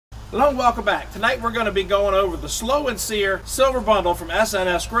Hello and welcome back. Tonight we're going to be going over the Slow and Sear Silver Bundle from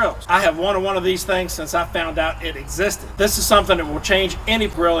SNS Grills. I have wanted one of these things since I found out it existed. This is something that will change any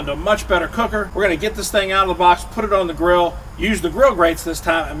grill into a much better cooker. We're going to get this thing out of the box, put it on the grill, use the grill grates this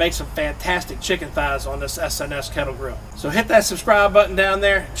time, and make some fantastic chicken thighs on this SNS kettle grill. So hit that subscribe button down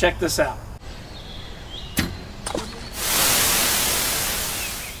there and check this out.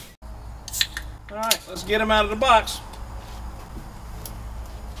 Alright, let's get them out of the box.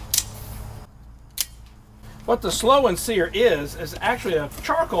 What the Slow and Sear is actually a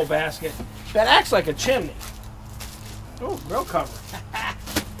charcoal basket that acts like a chimney. Oh, grill cover.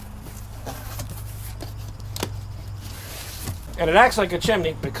 And it acts like a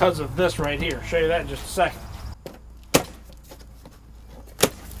chimney because of this right here. I'll show you that in just a second.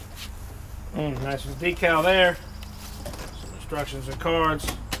 Nice decal there. Some instructions and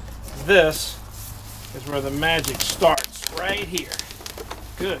cards. This is where the magic starts, right here.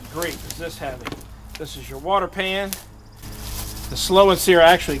 Good grief, is this heavy. This is your water pan. The Slow and Sear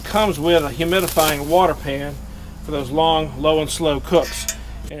actually comes with a humidifying water pan for those long, low and slow cooks.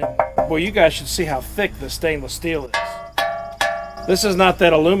 And boy, you guys should see how thick the stainless steel is. This is not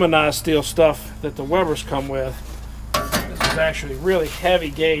that aluminized steel stuff that the Webers come with. This is actually really heavy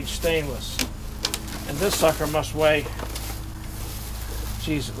gauge stainless. And this sucker must weigh,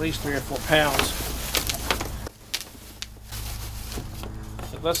 geez, at least 3 or 4 pounds.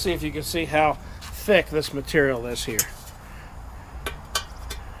 So let's see if you can see how thick this material is here. I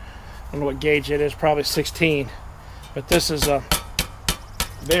don't know what gauge it is, probably 16, but this is a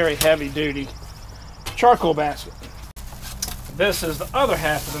very heavy duty charcoal basket. This is the other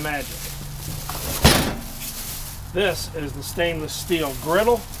half of the magic. This is the stainless steel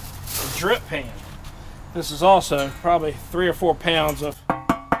griddle, the drip pan. This is also probably 3 or 4 pounds of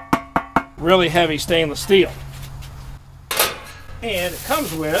really heavy stainless steel. And it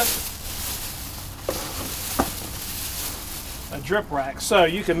comes with a drip rack, so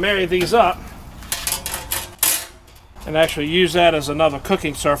you can marry these up and actually use that as another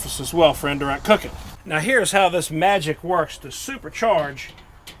cooking surface as well for indirect cooking. Now here's how this magic works to supercharge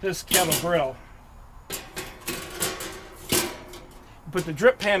this kettle grill. Put the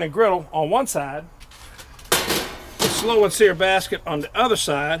drip pan and griddle on one side, the Slow and Sear basket on the other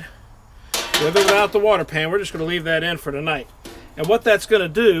side, with or without the water pan. We're just going to leave that in for tonight. And what that's going to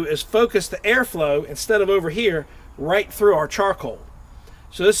do is focus the airflow, instead of over here, right through our charcoal.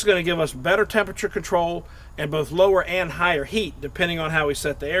 So this is going to give us better temperature control and both lower and higher heat depending on how we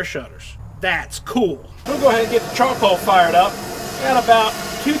set the air shutters. That's cool. We'll go ahead and get the charcoal fired up. Got about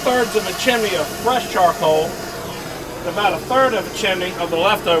 2/3 of a chimney of fresh charcoal and about 1/3 of a chimney of the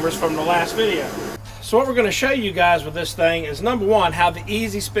leftovers from the last video. So what we're going to show you guys with this thing is, number one, how the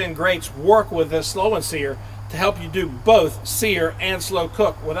easy spin grates work with this Slow and Sear to help you do both sear and slow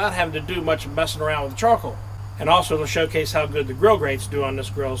cook without having to do much messing around with the charcoal. And also to showcase how good the grill grates do on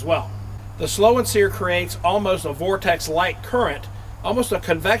this grill as well. The Slow and Sear creates almost a vortex-like current, almost a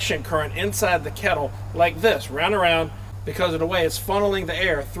convection current inside the kettle, like this, round and round, because of the way it's funneling the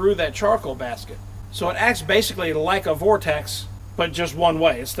air through that charcoal basket. So it acts basically like a vortex, but just one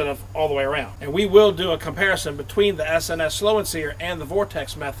way instead of all the way around. And we will do a comparison between the SNS Slow and Sear and the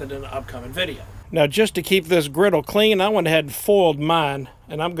vortex method in an upcoming video. Now, just to keep this griddle clean, I went ahead and foiled mine,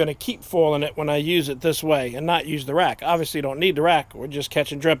 and I'm going to keep foiling it when I use it this way and not use the rack. Obviously, you don't need the rack. We're just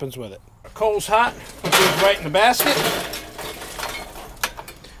catching drippings with it. Our coal's hot. Put these right in the basket.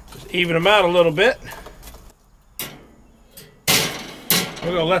 Just even them out a little bit.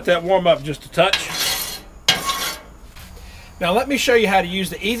 We're going to let that warm up just a touch. Now, let me show you how to use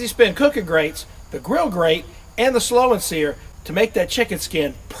the Easy Spin cooking grates, the grill grate, and the Slow and Sear to make that chicken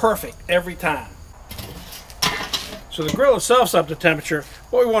skin perfect every time. So the grill itself's up to temperature.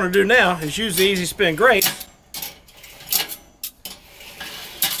 What we want to do now is use the Easy Spin grate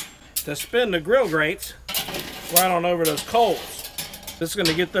to spin the grill grates right on over those coals. This is going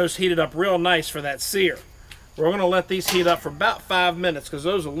to get those heated up real nice for that sear. We're going to let these heat up for about 5 minutes because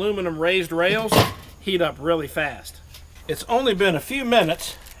those aluminum raised rails heat up really fast. It's only been a few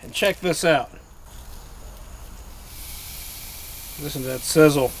minutes, and check this out. Listen to that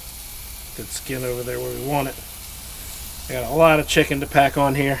sizzle. Good skin over there where we want it. Got a lot of chicken to pack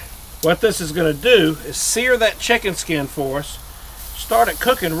on here. What this is going to do is sear that chicken skin for us, start it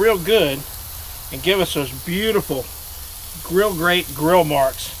cooking real good, and give us those beautiful grill grate grill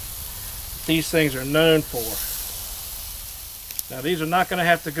marks that these things are known for. Now these are not going to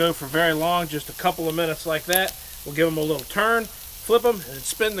have to go for very long, just a couple of minutes like that. We'll give them a little turn, flip them, and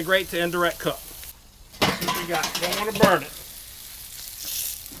spin the grate to indirect cook. Let's see what we got. Don't want to burn it,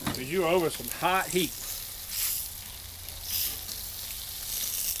 because you're over some hot heat.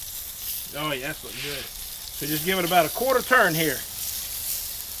 Oh yeah, that's looking good. So just give it about a quarter turn here.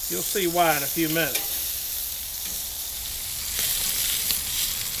 You'll see why in a few minutes.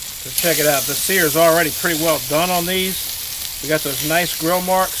 So check it out. The sear is already pretty well done on these. We got those nice grill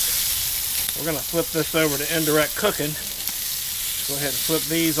marks. We're going to flip this over to indirect cooking. Go ahead and flip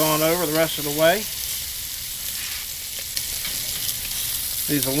these on over the rest of the way.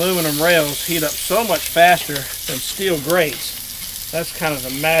 These aluminum rails heat up so much faster than steel grates. That's kind of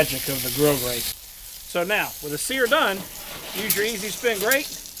the magic of the grill grates. So now, with the sear done, use your easy spin grate.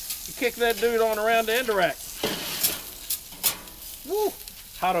 You kick that dude on around to indirect. Woo!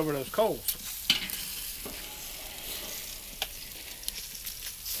 Hot over those coals.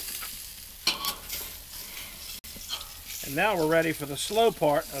 And now we're ready for the slow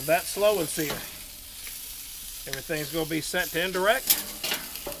part of that slow and sear. Everything's going to be set to indirect.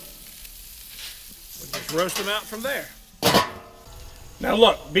 We'll just roast them out from there. Now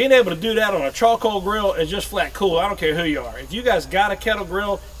look, being able to do that on a charcoal grill is just flat cool. I don't care who you are. If you guys got a kettle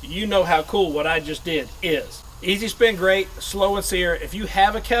grill, you know how cool what I just did is. Easy spin grate, slow and sear. If you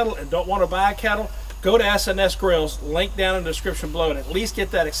have a kettle and don't want to buy a kettle, go to SNS Grills, link down in the description below, and at least get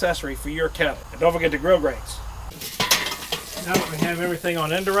that accessory for your kettle. And don't forget the grill grates. Now that we have everything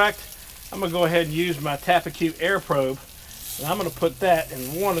on indirect, I'm going to go ahead and use my TheTactacam air probe, and I'm going to put that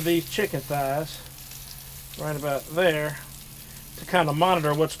in one of these chicken thighs, right about there, to kind of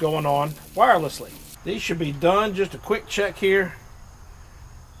monitor what's going on wirelessly. These should be done. Just a quick check here.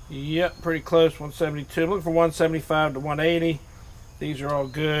 Yep, pretty close, 172. I'm looking for 175 to 180. These are all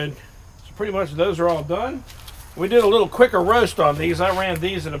good. So pretty much those are all done. We did a little quicker roast on these. I ran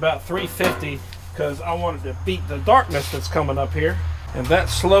these at about 350 because I wanted to beat the darkness that's coming up here. And that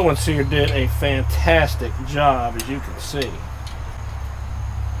slow and sear did a fantastic job, as you can see.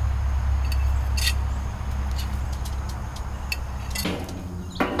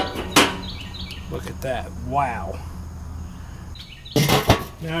 Look at that. Wow.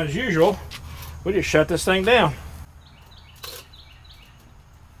 Now, as usual, we just shut this thing down.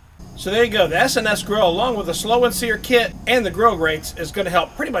 So there you go. The SNS grill, along with the slow and sear kit and the grill grates, is going to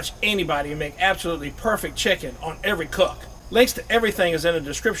help pretty much anybody make absolutely perfect chicken on every cook. Links to everything is in the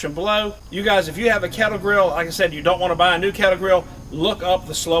description below. You guys, if you have a kettle grill, like I said, you don't want to buy a new kettle grill, look up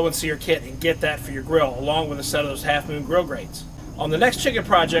the slow and sear kit and get that for your grill, along with a set of those half moon grill grates. On the next chicken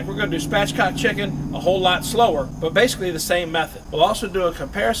project, we're going to do spatchcock chicken a whole lot slower, but basically the same method. We'll also do a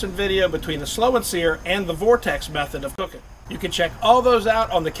comparison video between the slow and sear and the vortex method of cooking. You can check all those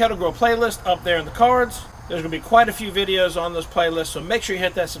out on the Kettle Grill playlist up there in the cards. There's going to be quite a few videos on those playlists, so make sure you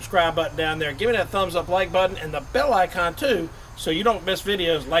hit that subscribe button down there. Give me that thumbs up like button and the bell icon too, so you don't miss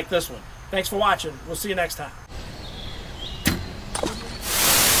videos like this one. Thanks for watching. We'll see you next time.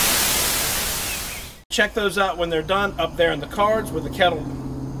 Check those out when they're done up there in the cards with the kettle.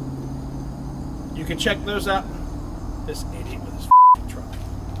 You can check those out. This idiot with his truck.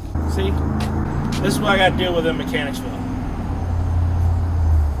 See? This is what I got to deal with in Mechanicsville.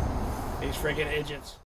 These freaking idiots.